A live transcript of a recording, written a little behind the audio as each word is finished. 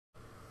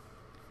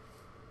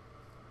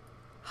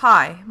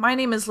Hi, my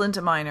name is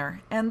Linda Miner,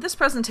 and this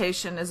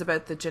presentation is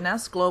about the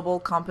Jeunesse Global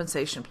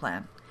Compensation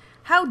Plan.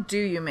 How do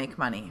you make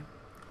money?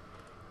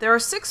 There are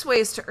 6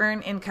 ways to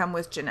earn income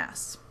with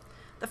Jeunesse.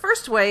 The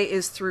first way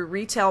is through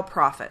retail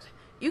profit.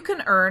 You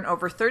can earn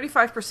over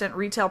 35%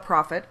 retail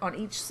profit on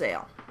each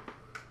sale.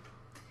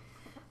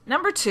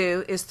 Number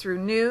 2 is through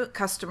new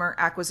customer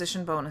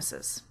acquisition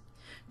bonuses.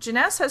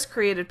 Jeunesse has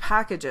created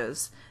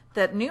packages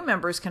that new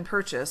members can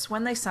purchase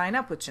when they sign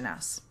up with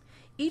Jeunesse.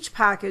 Each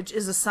package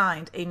is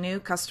assigned a new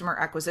customer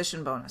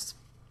acquisition bonus.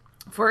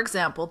 For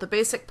example, the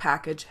basic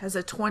package has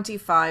a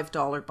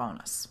 $25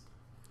 bonus.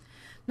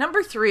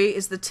 Number 3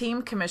 is the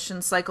team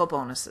commission cycle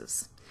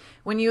bonuses.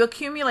 When you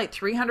accumulate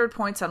 300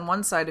 points on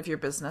one side of your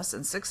business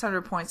and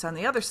 600 points on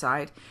the other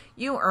side,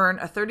 you earn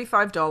a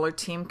 $35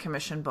 team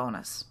commission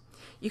bonus.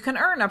 You can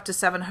earn up to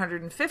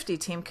 750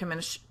 team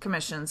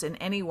commissions in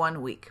any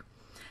 1 week.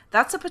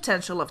 That's a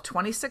potential of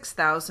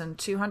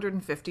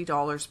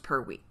 $26,250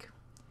 per week.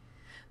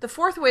 The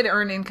fourth way to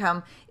earn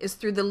income is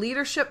through the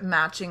leadership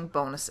matching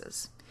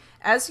bonuses.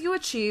 As you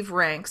achieve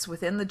ranks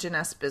within the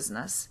Jeunesse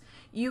business,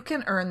 you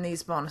can earn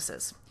these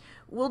bonuses.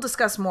 We'll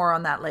discuss more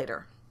on that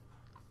later.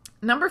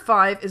 Number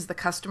 5 is the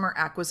customer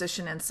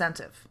acquisition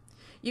incentive.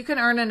 You can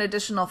earn an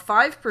additional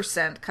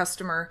 5%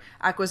 customer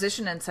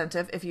acquisition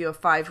incentive if you have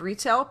 5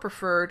 retail,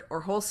 preferred,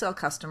 or wholesale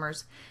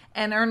customers,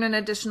 and earn an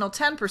additional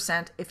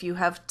 10% if you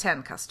have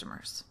 10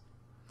 customers.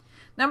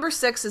 Number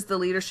 6 is the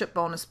leadership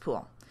bonus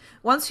pool.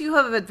 Once you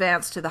have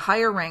advanced to the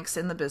higher ranks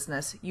in the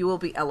business, you will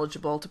be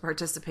eligible to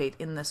participate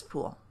in this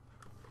pool.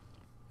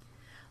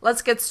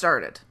 Let's get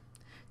started.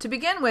 To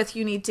begin with,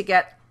 you need to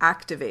get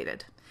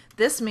activated.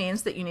 This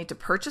means that you need to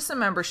purchase a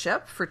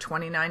membership for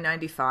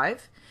 $29.95.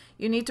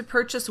 You need to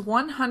purchase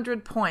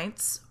 100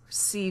 points,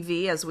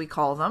 CV as we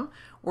call them,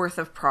 worth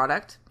of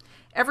product.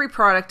 Every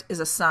product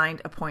is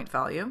assigned a point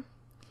value.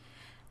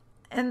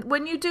 And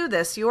when you do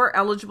this, you are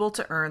eligible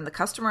to earn the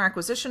customer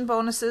acquisition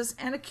bonuses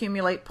and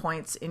accumulate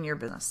points in your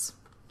business.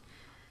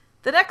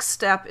 The next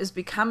step is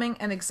becoming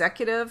an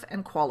executive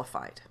and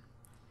qualified.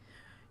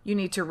 You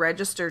need to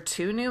register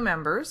 2 new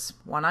members,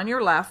 one on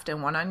your left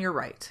and one on your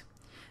right.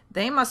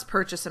 They must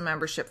purchase a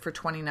membership for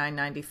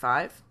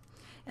 $29.95,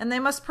 and they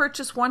must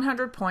purchase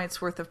 100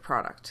 points worth of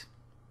product.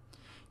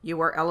 You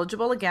are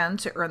eligible again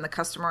to earn the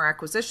customer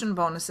acquisition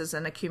bonuses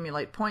and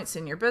accumulate points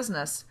in your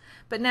business,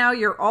 but now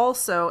you're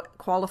also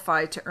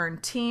qualified to earn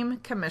team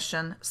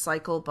commission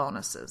cycle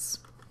bonuses.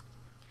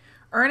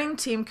 Earning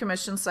team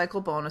commission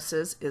cycle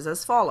bonuses is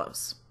as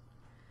follows.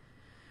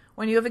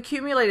 When you have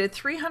accumulated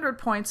 300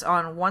 points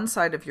on one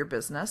side of your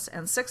business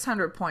and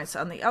 600 points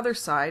on the other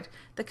side,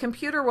 the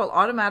computer will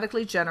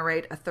automatically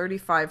generate a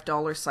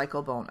 $35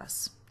 cycle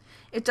bonus.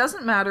 It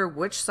doesn't matter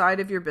which side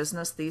of your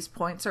business these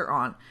points are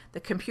on, the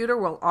computer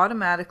will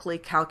automatically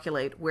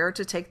calculate where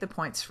to take the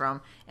points from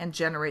and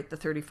generate the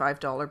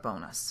 $35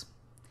 bonus.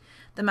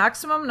 The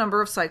maximum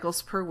number of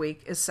cycles per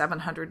week is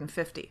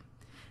 750.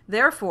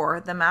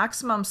 Therefore, the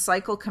maximum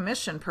cycle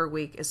commission per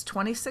week is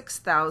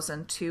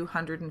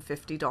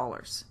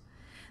 $26,250.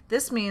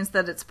 This means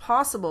that it's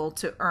possible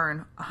to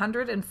earn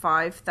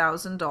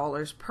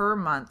 $105,000 per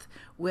month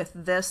with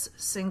this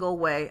single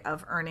way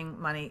of earning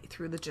money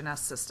through the Jeunesse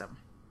system.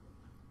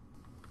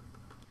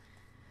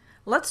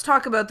 Let's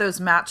talk about those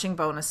matching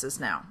bonuses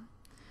now.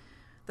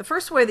 The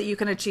first way that you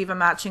can achieve a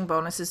matching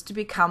bonus is to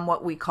become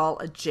what we call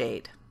a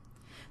Jade.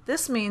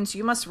 This means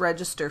you must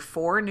register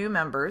 4 new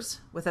members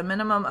with a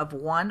minimum of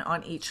 1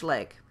 on each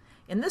leg.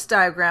 In this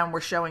diagram,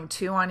 we're showing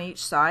 2 on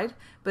each side,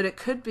 but it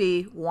could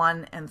be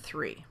 1 and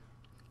 3.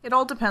 It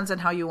all depends on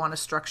how you want to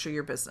structure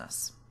your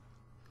business.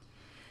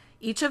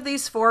 Each of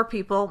these 4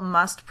 people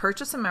must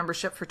purchase a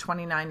membership for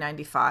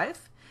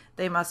 $29.95.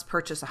 They must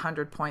purchase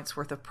 100 points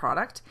worth of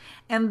product,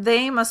 and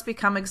they must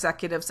become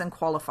executives and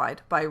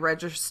qualified by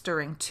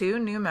registering 2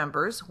 new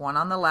members, one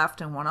on the left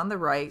and one on the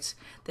right,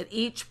 that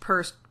each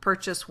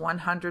purchase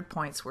 100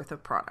 points worth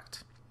of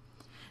product.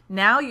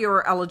 Now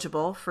you're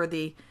eligible for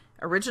the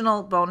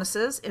original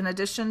bonuses in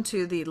addition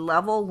to the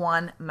level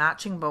 1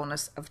 matching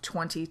bonus of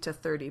 20 to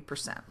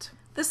 30%.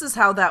 This is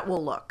how that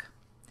will look.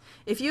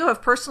 If you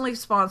have personally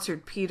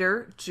sponsored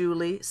Peter,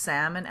 Julie,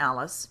 Sam, and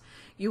Alice,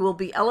 you will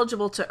be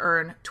eligible to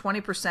earn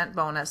 20%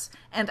 bonus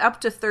and up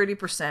to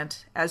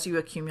 30% as you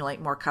accumulate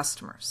more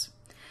customers.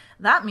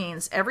 That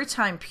means every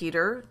time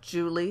Peter,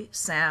 Julie,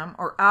 Sam,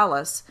 or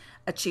Alice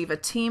achieve a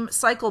team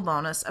cycle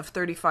bonus of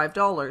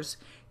 $35,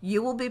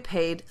 you will be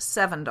paid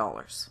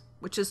 $7,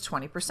 which is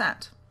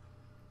 20%.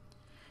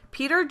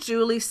 Peter,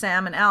 Julie,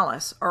 Sam, and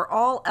Alice are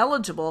all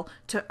eligible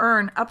to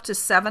earn up to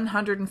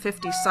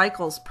 750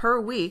 cycles per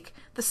week,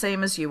 the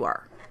same as you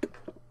are.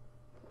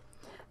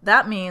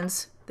 That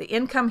means the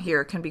income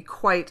here can be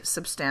quite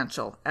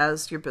substantial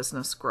as your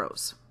business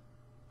grows.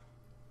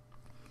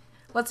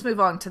 Let's move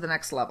on to the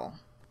next level.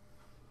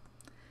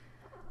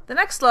 The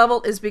next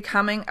level is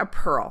becoming a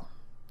Pearl.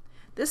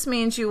 This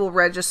means you will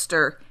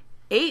register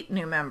 8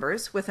 new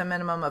members with a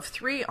minimum of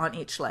 3 on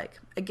each leg.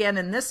 Again,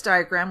 in this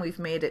diagram, we've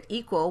made it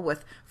equal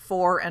with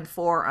 4 and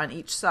 4 on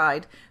each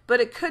side,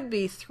 but it could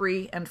be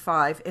 3 and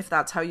 5 if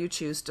that's how you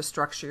choose to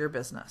structure your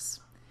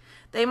business.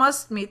 They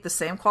must meet the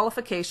same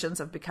qualifications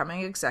of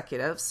becoming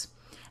executives,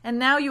 and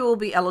now you will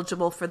be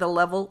eligible for the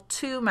level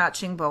 2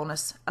 matching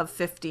bonus of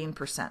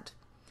 15%.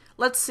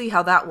 Let's see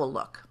how that will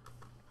look.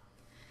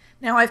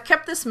 Now I've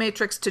kept this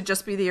matrix to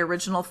just be the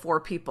original 4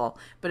 people,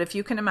 but if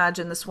you can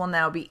imagine, this will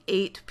now be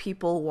 8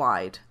 people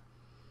wide.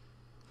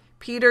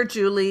 Peter,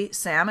 Julie,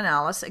 Sam, and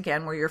Alice,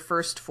 again, were your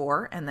first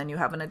 4, and then you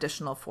have an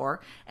additional 4,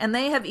 and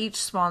they have each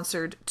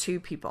sponsored 2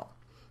 people.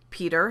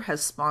 Peter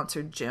has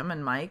sponsored Jim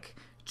and Mike.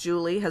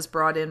 Julie has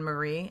brought in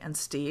Marie and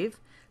Steve.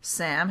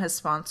 Sam has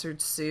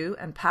sponsored Sue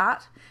and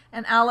Pat,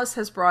 and Alice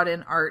has brought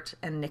in Art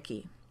and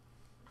Nikki.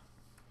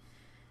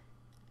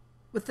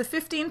 With the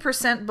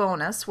 15%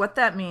 bonus, what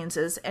that means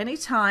is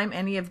anytime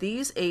any of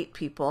these 8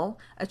 people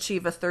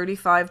achieve a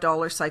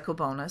 $35 cycle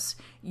bonus,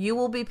 you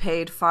will be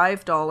paid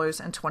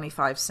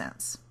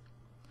 $5.25.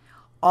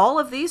 All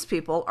of these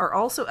people are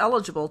also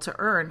eligible to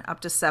earn up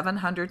to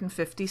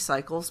 750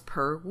 cycles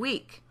per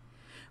week,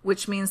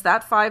 which means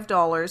that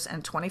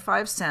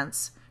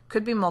 $5.25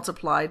 could be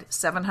multiplied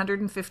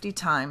 750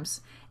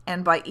 times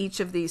and by each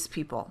of these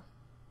people.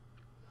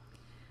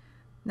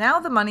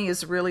 Now the money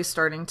is really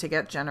starting to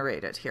get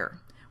generated here.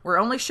 We're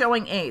only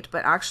showing 8,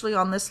 but actually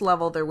on this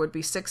level there would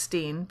be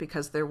 16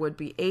 because there would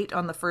be 8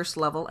 on the first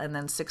level and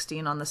then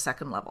 16 on the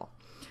second level.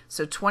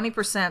 So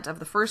 20% of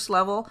the first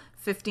level,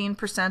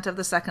 15% of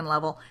the second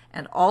level,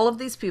 and all of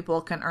these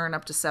people can earn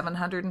up to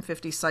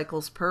 750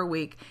 cycles per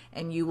week,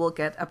 and you will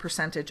get a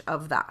percentage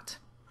of that.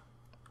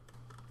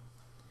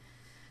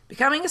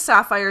 Becoming a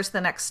Sapphire is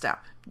the next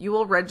step. You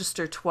will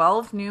register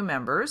 12 new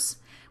members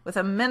with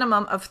a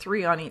minimum of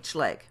 3 on each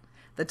leg.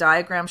 The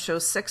diagram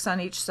shows 6 on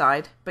each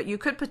side, but you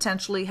could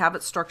potentially have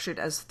it structured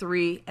as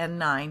 3 and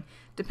 9,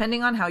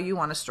 depending on how you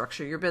want to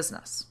structure your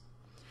business.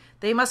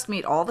 They must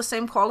meet all the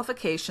same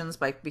qualifications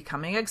by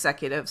becoming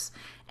executives,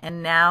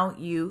 and now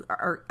you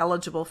are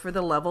eligible for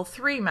the level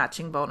 3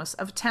 matching bonus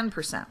of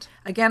 10%.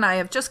 Again, I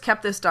have just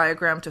kept this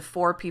diagram to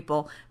 4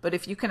 people, but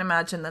if you can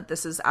imagine that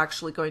this is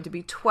actually going to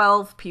be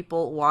 12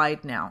 people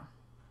wide now.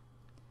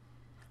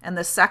 And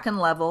the second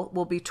level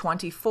will be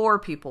 24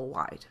 people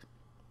wide.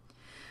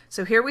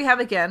 So here we have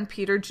again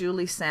Peter,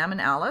 Julie, Sam, and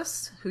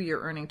Alice, who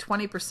you're earning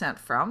 20%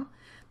 from,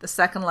 the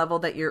second level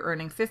that you're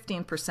earning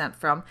 15%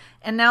 from,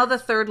 and now the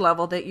third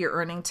level that you're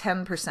earning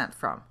 10%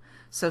 from.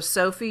 So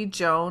Sophie,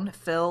 Joan,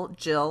 Phil,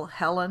 Jill,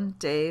 Helen,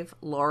 Dave,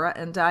 Laura,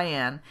 and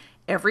Diane,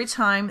 every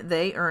time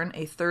they earn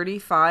a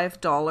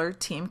 $35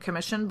 team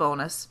commission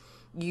bonus,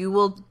 you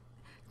will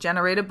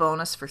generate a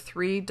bonus for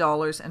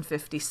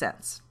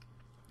 $3.50.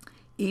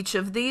 Each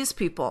of these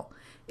people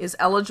is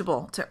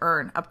eligible to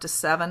earn up to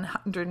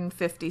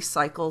 750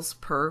 cycles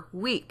per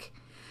week.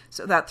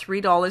 So that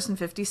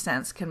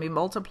 $3.50 can be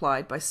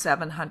multiplied by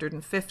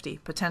 750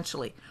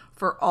 potentially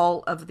for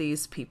all of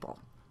these people.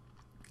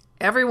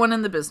 Everyone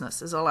in the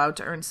business is allowed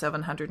to earn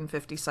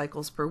 750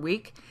 cycles per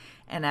week,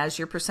 and as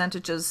your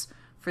percentages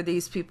for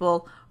these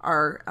people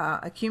are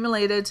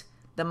accumulated,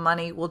 the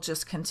money will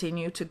just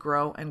continue to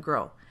grow and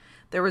grow.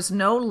 There is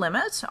no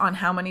limit on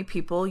how many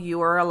people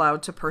you are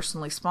allowed to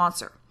personally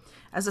sponsor.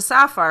 As a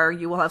Sapphire,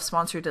 you will have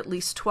sponsored at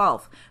least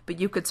 12, but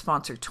you could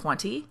sponsor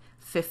 20,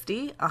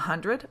 50,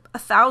 100,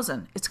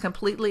 1,000. It's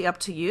completely up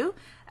to you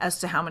as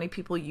to how many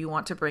people you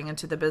want to bring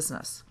into the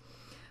business.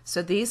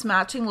 So these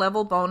matching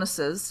level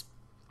bonuses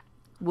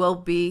will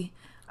be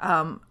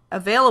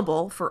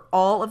available for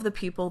all of the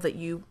people that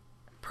you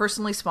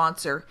personally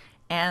sponsor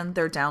and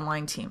their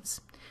downline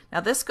teams.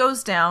 Now this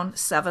goes down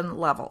 7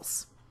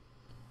 levels.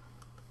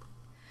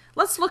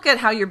 Let's look at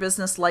how your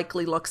business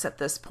likely looks at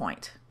this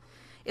point.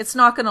 It's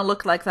not going to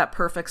look like that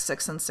perfect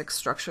 6 and 6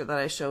 structure that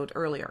I showed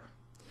earlier.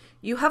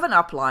 You have an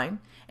upline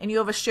and you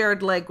have a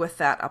shared leg with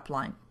that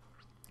upline.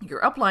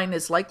 Your upline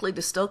is likely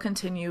to still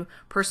continue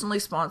personally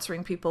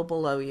sponsoring people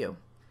below you.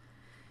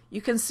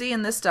 You can see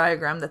in this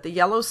diagram that the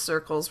yellow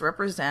circles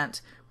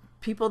represent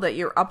people that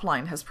your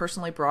upline has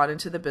personally brought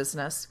into the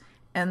business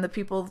and the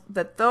people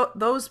that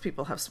those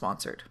people have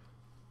sponsored.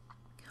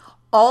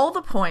 All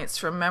the points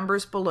from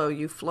members below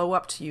you flow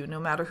up to you no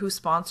matter who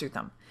sponsored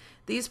them.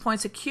 These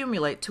points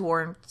accumulate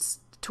towards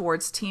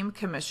team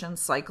commission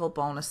cycle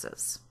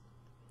bonuses.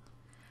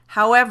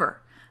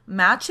 However,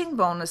 matching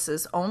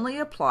bonuses only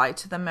apply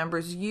to the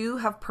members you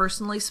have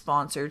personally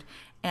sponsored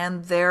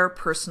and their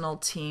personal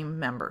team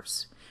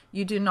members.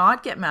 You do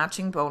not get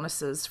matching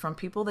bonuses from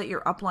people that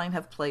your upline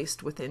have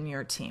placed within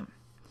your team.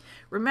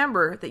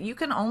 Remember that you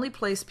can only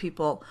place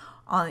people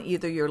on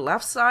either your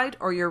left side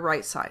or your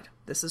right side.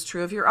 This is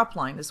true of your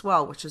upline as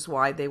well, which is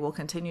why they will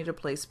continue to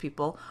place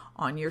people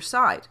on your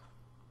side.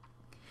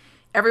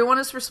 Everyone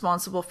is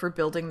responsible for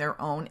building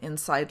their own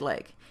inside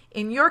leg.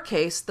 In your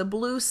case, the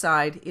blue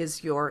side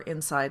is your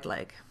inside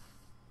leg.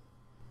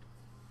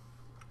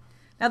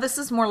 Now this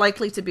is more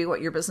likely to be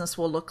what your business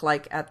will look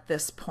like at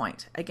this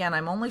point. Again,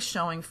 I'm only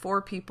showing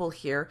 4 people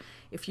here.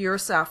 If you're a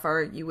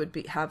Sapphire, you would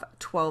have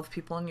 12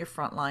 people in your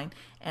front line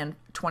and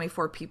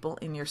 24 people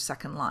in your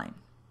second line.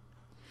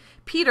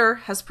 Peter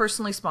has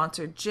personally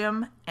sponsored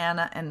Jim,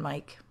 Anna, and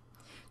Mike.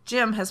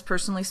 Jim has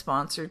personally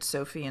sponsored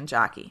Sophie and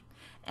Jackie.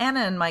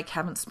 Anna and Mike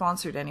haven't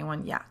sponsored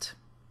anyone yet.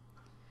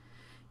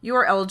 You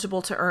are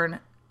eligible to earn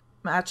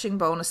matching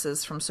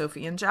bonuses from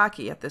Sophie and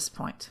Jackie at this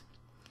point.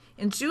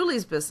 In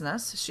Julie's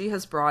business, she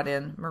has brought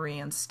in Marie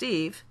and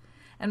Steve,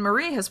 and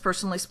Marie has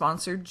personally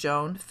sponsored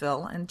Joan,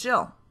 Phil, and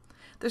Jill.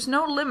 There's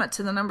no limit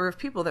to the number of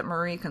people that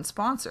Marie can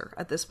sponsor.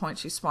 At this point,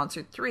 she's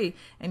sponsored 3,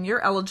 and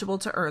you're eligible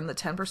to earn the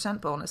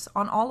 10% bonus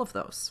on all of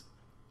those.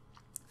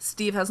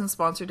 Steve hasn't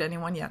sponsored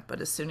anyone yet,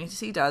 but as soon as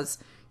he does,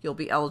 you'll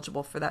be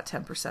eligible for that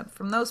 10%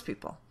 from those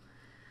people.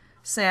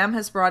 Sam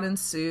has brought in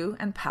Sue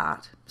and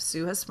Pat.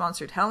 Sue has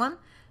sponsored Helen,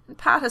 and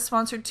Pat has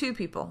sponsored 2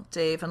 people,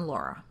 Dave and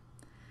Laura.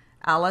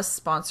 Alice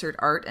sponsored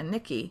Art and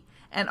Nikki,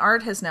 and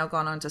Art has now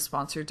gone on to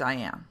sponsor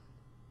Diane.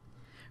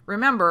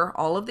 Remember,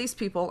 all of these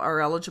people are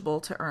eligible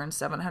to earn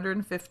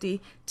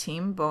 750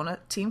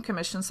 team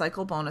commission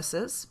cycle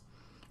bonuses,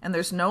 and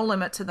there's no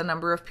limit to the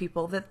number of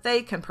people that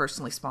they can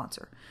personally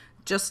sponsor.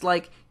 Just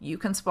like you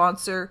can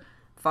sponsor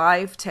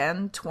 5,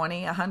 10,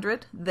 20,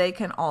 100, they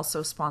can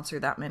also sponsor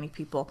that many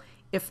people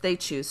if they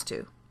choose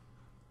to.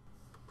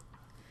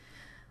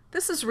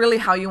 This is really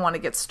how you want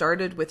to get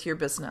started with your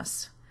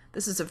business.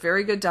 This is a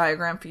very good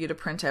diagram for you to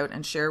print out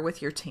and share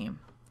with your team.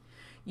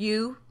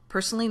 You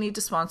personally need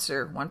to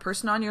sponsor 1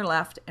 person on your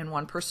left and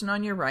 1 person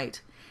on your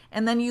right,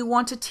 and then you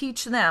want to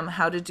teach them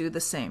how to do the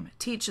same.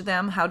 Teach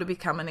them how to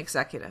become an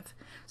executive.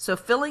 So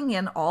filling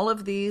in all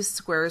of these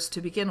squares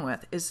to begin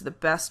with is the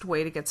best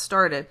way to get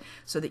started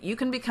so that you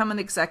can become an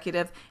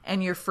executive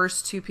and your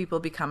first 2 people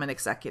become an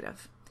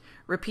executive.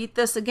 Repeat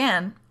this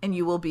again and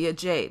you will be a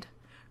jade.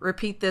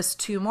 Repeat this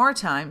 2 more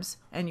times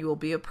and you will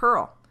be a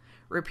pearl.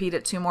 Repeat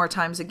it 2 more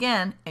times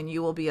again and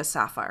you will be a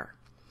sapphire.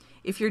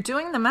 If you're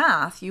doing the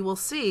math, you will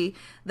see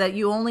that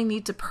you only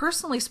need to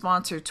personally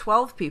sponsor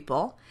 12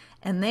 people,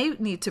 and they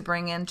need to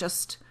bring in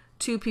just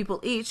 2 people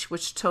each,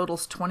 which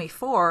totals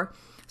 24.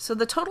 So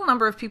the total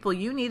number of people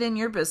you need in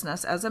your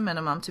business as a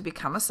minimum to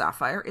become a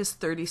sapphire is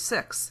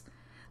 36.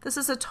 This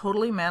is a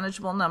totally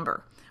manageable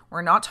number.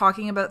 We're not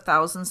talking about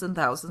thousands and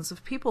thousands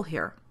of people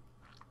here.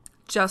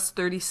 Just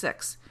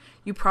 36.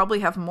 You probably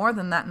have more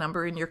than that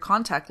number in your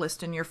contact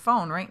list in your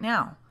phone right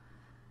now.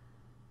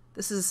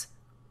 This is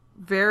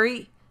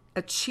very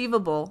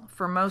achievable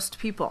for most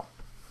people.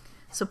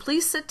 So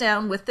please sit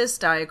down with this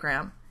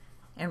diagram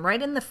and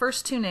write in the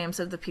first 2 names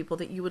of the people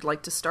that you would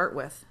like to start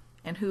with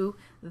and who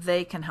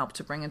they can help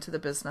to bring into the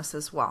business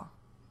as well.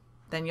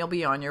 Then you'll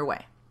be on your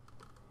way.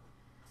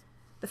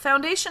 The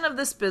foundation of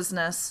this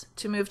business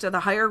to move to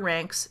the higher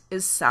ranks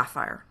is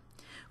sapphire.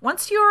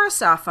 Once you are a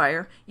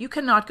sapphire, you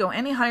cannot go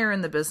any higher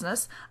in the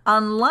business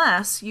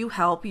unless you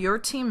help your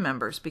team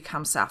members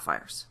become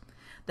sapphires.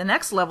 The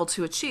next level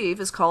to achieve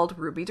is called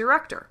Ruby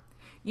Director.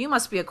 You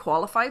must be a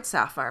qualified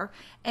sapphire,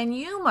 and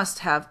you must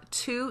have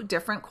 2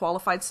 different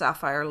qualified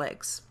sapphire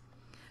legs.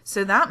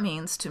 So that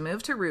means to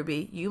move to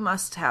Ruby, you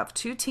must have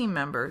 2 team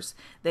members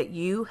that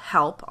you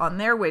help on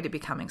their way to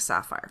becoming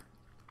sapphire.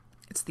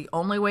 It's the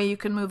only way you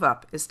can move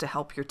up is to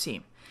help your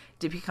team.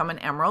 To become an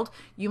emerald,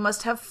 you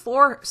must have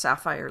 4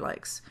 sapphire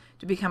legs.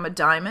 To become a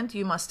diamond,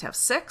 you must have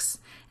 6.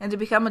 And to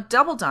become a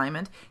double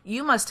diamond,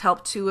 you must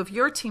help 2 of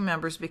your team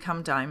members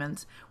become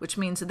diamonds, which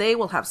means they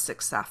will have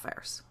 6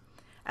 sapphires.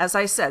 As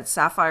I said,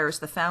 sapphire is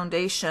the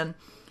foundation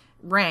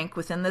rank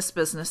within this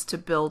business to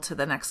build to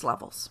the next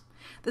levels.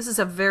 This is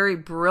a very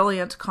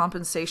brilliant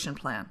compensation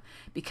plan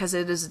because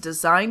it is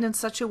designed in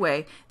such a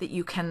way that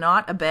you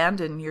cannot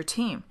abandon your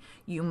team.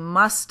 You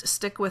must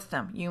stick with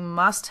them. You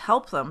must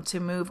help them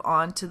to move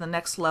on to the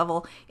next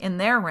level in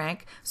their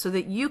rank so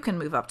that you can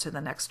move up to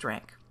the next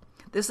rank.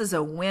 This is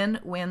a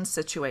win-win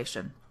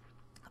situation.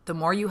 The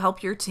more you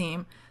help your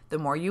team, the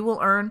more you will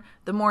earn,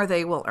 the more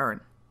they will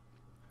earn.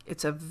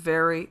 It's a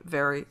very,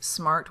 very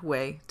smart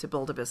way to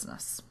build a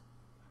business.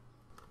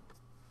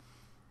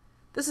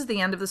 This is the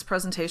end of this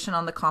presentation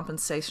on the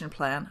compensation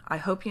plan. I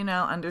hope you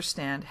now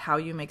understand how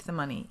you make the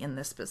money in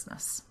this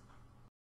business.